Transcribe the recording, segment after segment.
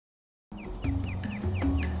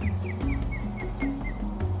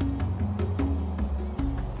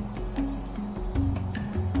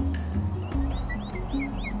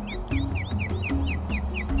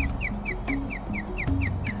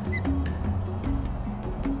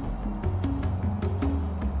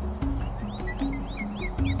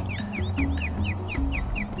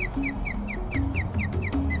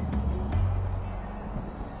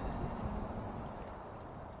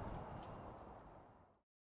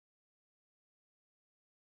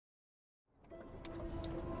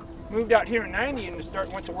moved out here in '90 and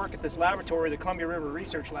went to work at this laboratory, the Columbia River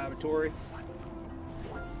Research Laboratory.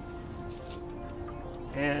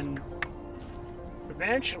 And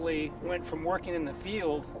eventually went from working in the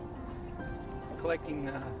field, collecting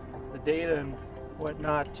the data and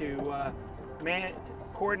whatnot, to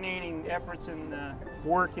coordinating efforts and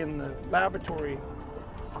work in the laboratory.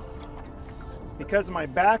 Because of my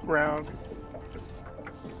background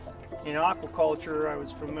in aquaculture, I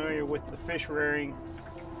was familiar with the fish rearing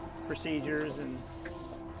procedures and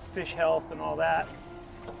fish health and all that.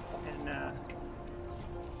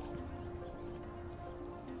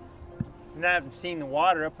 And I haven't seen the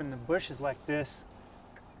water up in the bushes like this.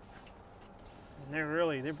 And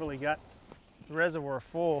they've really got the reservoir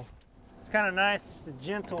full. It's kind of nice, just a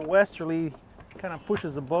gentle westerly, kind of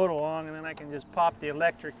pushes the boat along, and then I can just pop the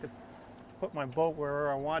electric to put my boat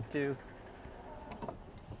wherever I want to.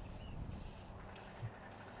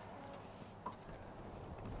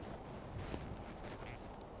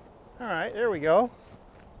 All right, there we go.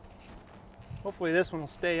 Hopefully this one will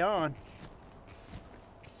stay on.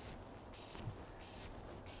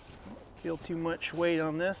 Feel too much weight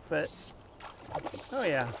on this, but oh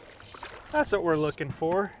yeah, that's what we're looking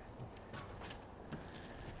for.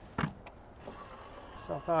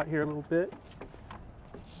 Self out here a little bit.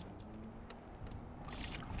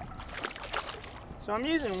 So I'm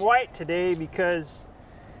using white today because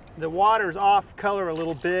the water's off color a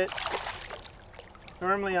little bit.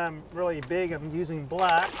 Normally I'm really big, I'm using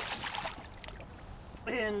black.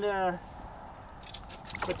 And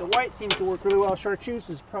but the white seems to work really well. Chartreuse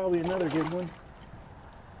is probably another good one,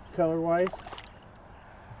 color-wise.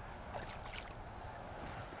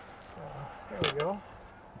 So, there we go.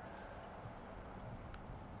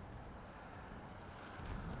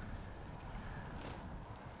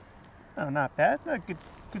 Oh, not bad. A good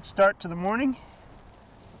start to the morning.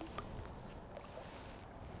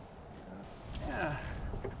 Yeah.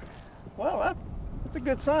 Well, that's a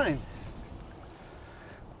good sign.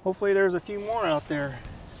 Hopefully there's a few more out there.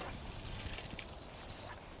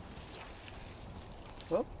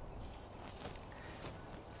 Whoop.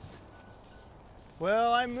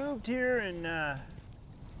 Well, I moved here in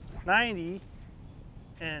 '90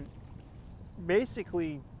 and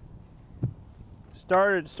basically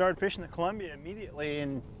started fishing the Columbia immediately,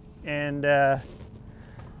 and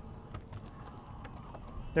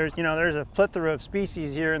there's a plethora of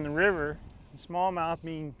species here in the river. Smallmouth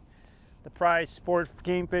being the prized sport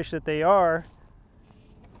game fish that they are.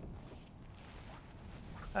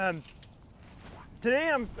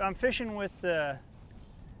 Today I'm fishing with an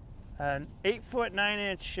 8-foot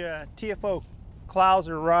 9-inch TFO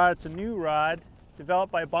Clouser rod. It's a new rod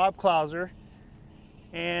developed by Bob Clouser,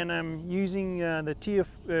 and I'm using the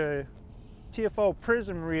TFO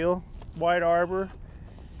Prism reel, White Arbor,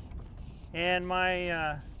 and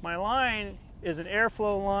my line is an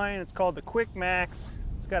airflow line. It's called the Quick Max.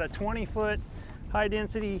 It's got a 20-foot high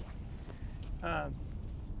density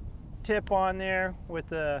tip on there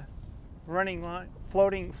with a running line,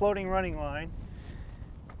 floating running line.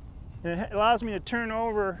 And it allows me to turn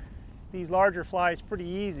over these larger flies pretty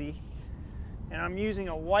easy. And I'm using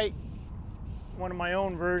a white, one of my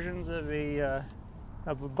own versions of a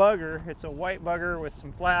bugger. It's a white bugger with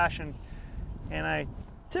some flash, and I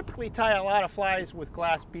typically tie a lot of flies with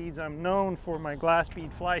glass beads. I'm known for my glass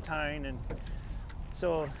bead fly tying, and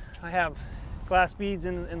so I have glass beads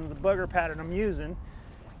in the bugger pattern I'm using.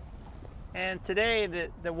 And today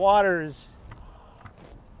the water is,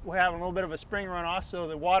 we're having a little bit of a spring runoff, so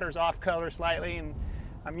the water's off color slightly, and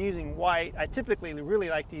I'm using white. I typically really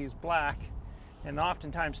like to use black and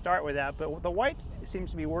oftentimes start with that, but the white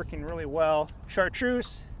seems to be working really well.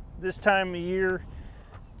 Chartreuse this time of year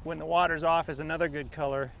when the water's off is another good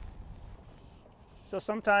color. So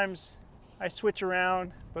sometimes I switch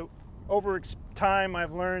around, but over time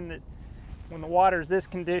I've learned that when the water's this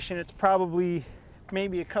condition, it's probably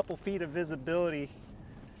maybe a couple feet of visibility,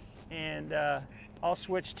 and I'll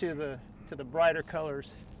switch to the brighter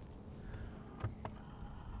colors.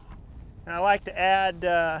 And I like to add,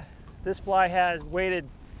 this fly has weighted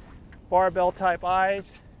barbell type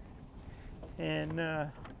eyes, and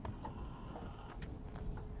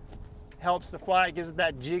helps the fly, gives it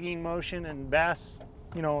that jigging motion, and bass,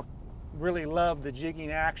 really love the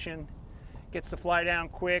jigging action. Gets the fly down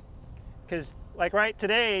quick, because like right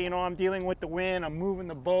today, I'm dealing with the wind, I'm moving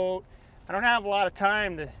the boat. I don't have a lot of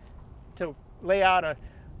time to lay out a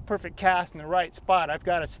perfect cast in the right spot. I've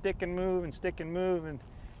got to stick and move and stick and move,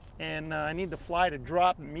 and I need the fly to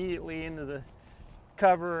drop immediately into the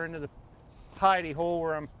cover, into the hidey hole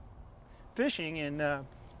where I'm fishing. And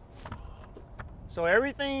so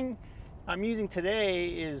everything I'm using today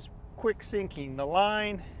is quick sinking. The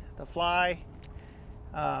line, the fly,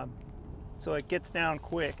 so it gets down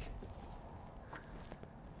quick.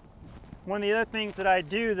 One of the other things that I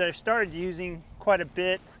do that I've started using quite a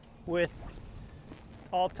bit with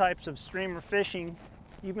all types of streamer fishing,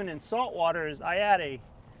 even in saltwater, is I add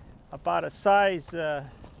about a size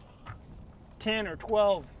 10 or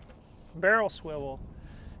 12 barrel swivel,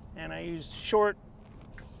 and I use short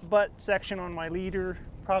butt section on my leader,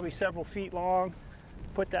 probably several feet long,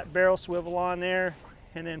 put that barrel swivel on there,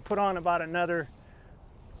 and then put on about another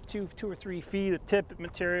two or 3 feet of tippet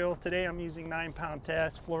material. Today I'm using 9-pound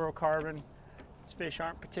test fluorocarbon. These fish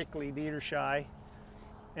aren't particularly leader shy,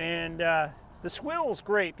 and the swivel's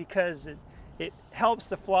great because it helps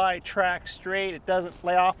the fly track straight. It doesn't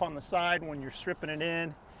lay off on the side when you're stripping it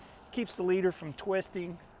in. Keeps the leader from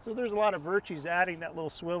twisting. So there's a lot of virtues adding that little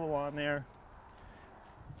swivel on there.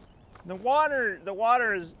 The water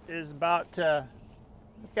is about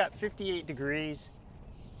we've got 58 degrees,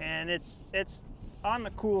 and it's on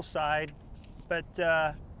the cool side,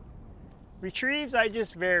 but retrieves I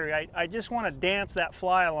just vary. I just want to dance that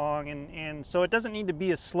fly along, and so it doesn't need to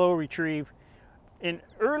be a slow retrieve.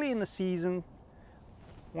 Early in the season,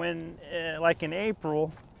 when like in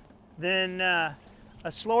April, then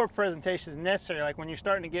a slower presentation is necessary, like when you're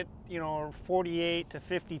starting to get, 48 to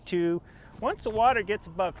 52. Once the water gets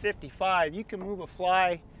above 55, you can move a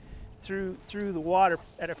fly through the water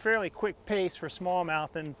at a fairly quick pace for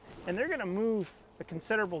smallmouth, and they're going to move a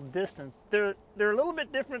considerable distance. They're a little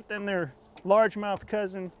bit different than their largemouth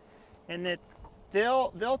cousin in that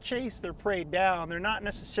they'll chase their prey down. They're not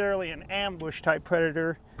necessarily an ambush type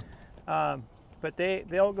predator, but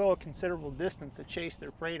they'll go a considerable distance to chase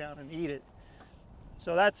their prey down and eat it.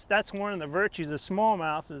 So that's one of the virtues of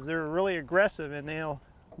smallmouths, is they're really aggressive, and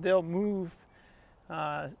they'll move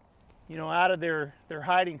out of their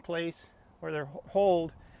hiding place or their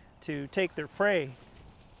hold to take their prey.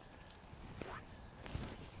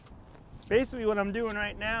 Basically what I'm doing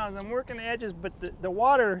right now is I'm working the edges, but the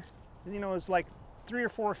water is like 3 or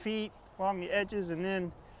 4 feet along the edges, and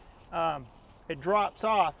then it drops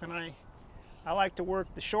off, and I like to work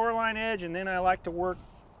the shoreline edge, and then I like to work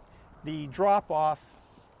the drop off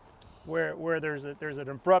where there's an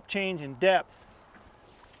abrupt change in depth.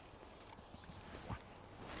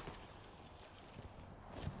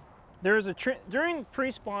 During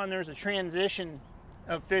pre-spawn, there's a transition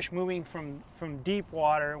of fish moving from deep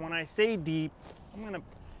water. When I say deep, I'm gonna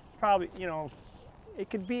probably, it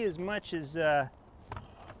could be as much as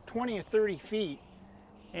 20 or 30 feet,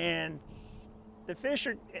 and the fish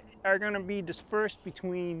are going to be dispersed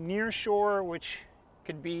between near shore, which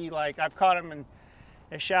could be like, I've caught them in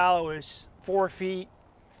as shallow as 4 feet,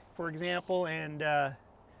 for example, and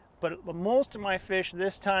but most of my fish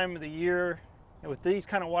this time of the year with these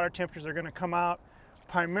kind of water temperatures are going to come out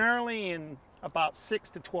primarily in about 6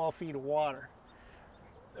 to 12 feet of water.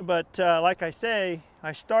 But like I say,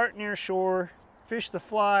 I start near shore, fish the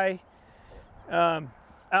fly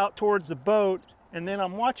out towards the boat, and then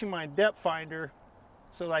I'm watching my depth finder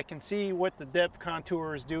so that I can see what the depth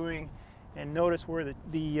contour is doing and notice where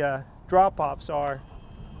the drop-offs are.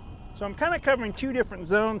 So I'm kind of covering 2 different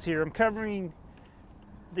zones here. I'm covering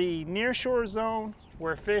the near shore zone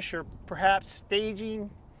where fish are perhaps staging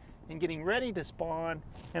and getting ready to spawn,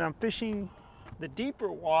 and I'm fishing the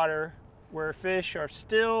deeper water where fish are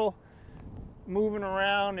still moving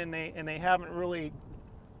around and they haven't really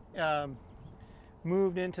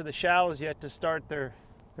moved into the shallows yet to start their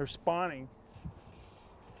spawning.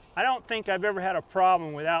 I don't think I've ever had a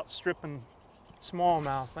problem without stripping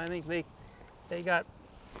smallmouths. I think they got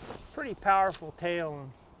pretty powerful tail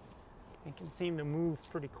and can seem to move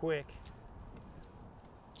pretty quick.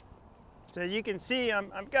 So you can see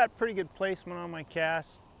I've got pretty good placement on my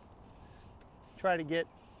cast. Try to get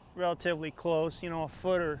relatively close, a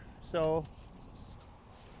foot or so.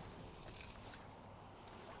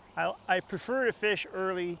 I prefer to fish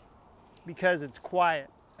early because it's quiet,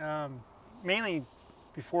 mainly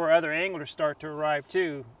before other anglers start to arrive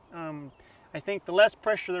too. I think the less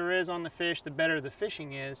pressure there is on the fish, the better the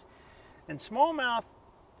fishing is. And smallmouth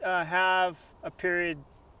have a period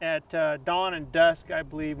at dawn and dusk, I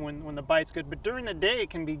believe, when the bite's good. But during the day, it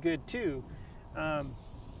can be good too.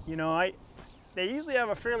 They usually have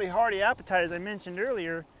a fairly hearty appetite, as I mentioned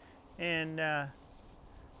earlier, and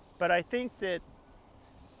but I think that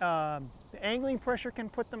the angling pressure can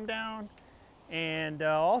put them down, and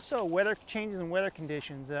also weather changes and weather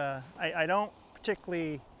conditions. I don't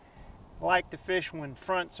particularly like to fish when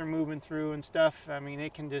fronts are moving through and stuff. I mean,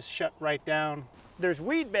 it can just shut right down. There's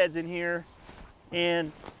weed beds in here,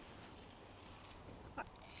 and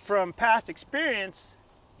from past experience,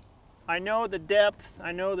 I know the depth,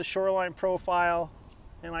 I know the shoreline profile,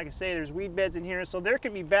 And like I say, there's weed beds in here, so there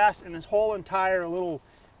could be bass in this whole entire little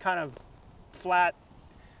kind of flat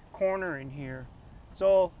corner in here.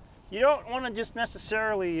 So you don't want to just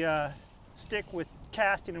necessarily stick with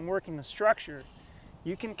casting and working the structure.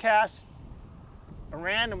 You can cast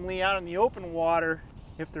randomly out in the open water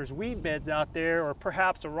if there's weed beds out there, or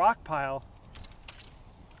perhaps a rock pile.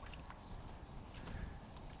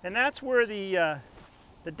 And that's where the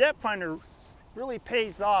depth finder really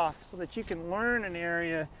pays off, so that you can learn an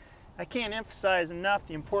area. I can't emphasize enough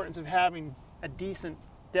the importance of having a decent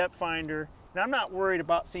depth finder. And I'm not worried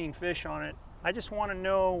about seeing fish on it. I just want to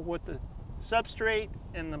know what the substrate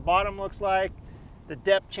and the bottom looks like, the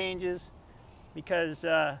depth changes, because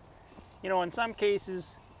you know, in some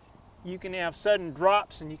cases you can have sudden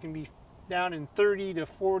drops and you can be down in 30 to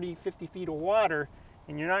 40, 50 feet of water,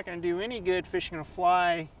 and you're not going to do any good fishing a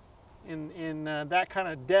fly in that kind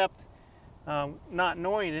of depth, not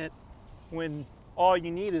knowing it, when all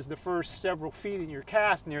you need is the first several feet in your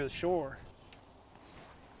cast near the shore.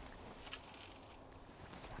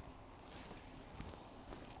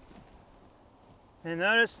 And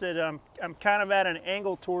notice that I'm kind of at an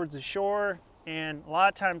angle towards the shore, and a lot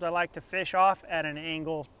of times I like to fish off at an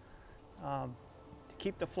angle to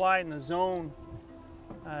keep the fly in the zone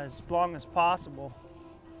as long as possible.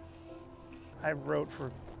 I wrote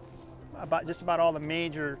for just about all the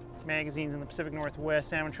major magazines in the Pacific Northwest: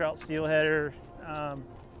 Salmon, Trout, Steelheader,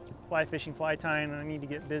 Fly Fishing, Fly Tying. I need to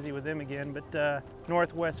get busy with them again, but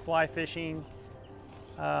Northwest Fly Fishing.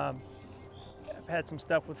 I've had some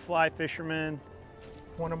stuff with Fly Fishermen.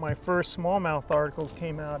 One of my first smallmouth articles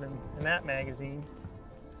came out in that magazine.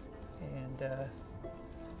 And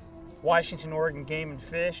Washington, Oregon Game and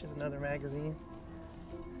Fish is another magazine.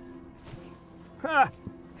 Ha!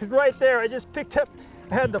 It's right there. I just picked up,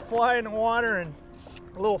 I had the fly in the water, and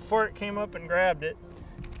a little fart came up and grabbed it.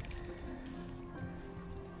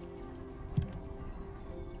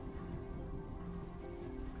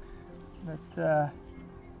 But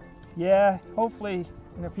yeah, hopefully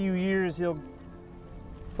in a few years he'll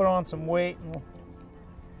put on some weight and will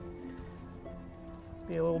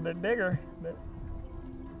be a little bit bigger. But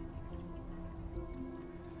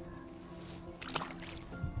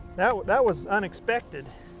that was unexpected.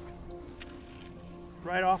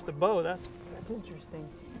 Right off the bow. That's interesting.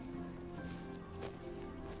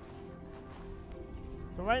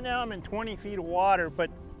 So right now I'm in 20 feet of water, but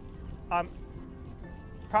I'm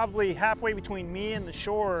probably halfway between me and the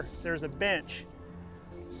shore. There's a bench.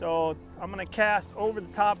 So I'm going to cast over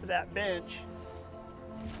the top of that bench.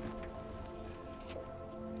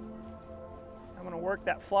 I'm going to work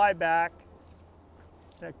that fly back.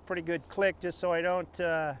 A pretty good click, just so I don't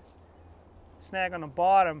snag on the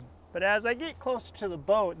bottom. But as I get closer to the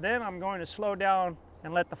boat, then I'm going to slow down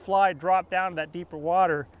and let the fly drop down to that deeper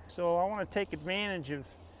water. So I want to take advantage of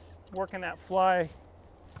working that fly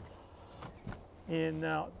in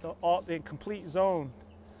the complete zone.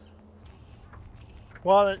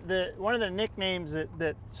 Well, one of the nicknames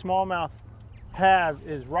that smallmouth have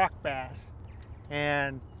is rock bass,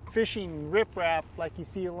 and fishing riprap like you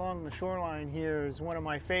see along the shoreline here is one of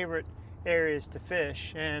my favorite areas to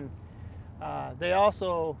fish. And they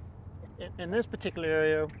also, in this particular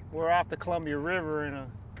area, we're off the Columbia River in a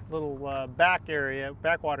little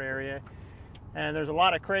backwater area, and there's a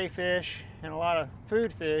lot of crayfish and a lot of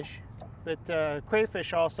food fish, but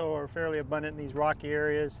crayfish also are fairly abundant in these rocky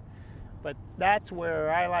areas. But that's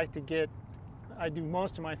where I like to I do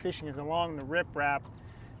most of my fishing is along the riprap,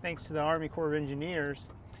 thanks to the Army Corps of Engineers.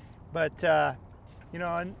 But you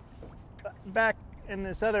know, back in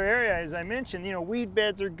this other area, as I mentioned, you know, weed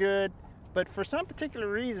beds are good, but for some particular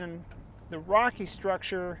reason, the rocky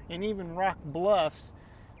structure and even rock bluffs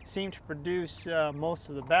seem to produce most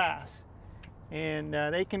of the bass. And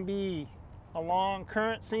they can be along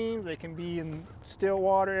current seams, they can be in still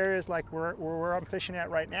water areas like where I'm fishing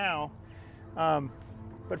at right now.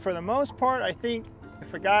 But for the most part, I think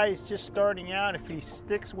if a guy is just starting out, if he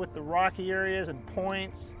sticks with the rocky areas and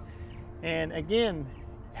points, and again,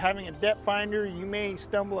 having a depth finder, you may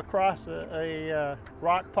stumble across a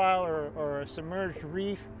rock pile or a submerged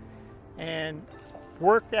reef, and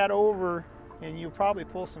work that over, and you'll probably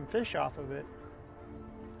pull some fish off of it.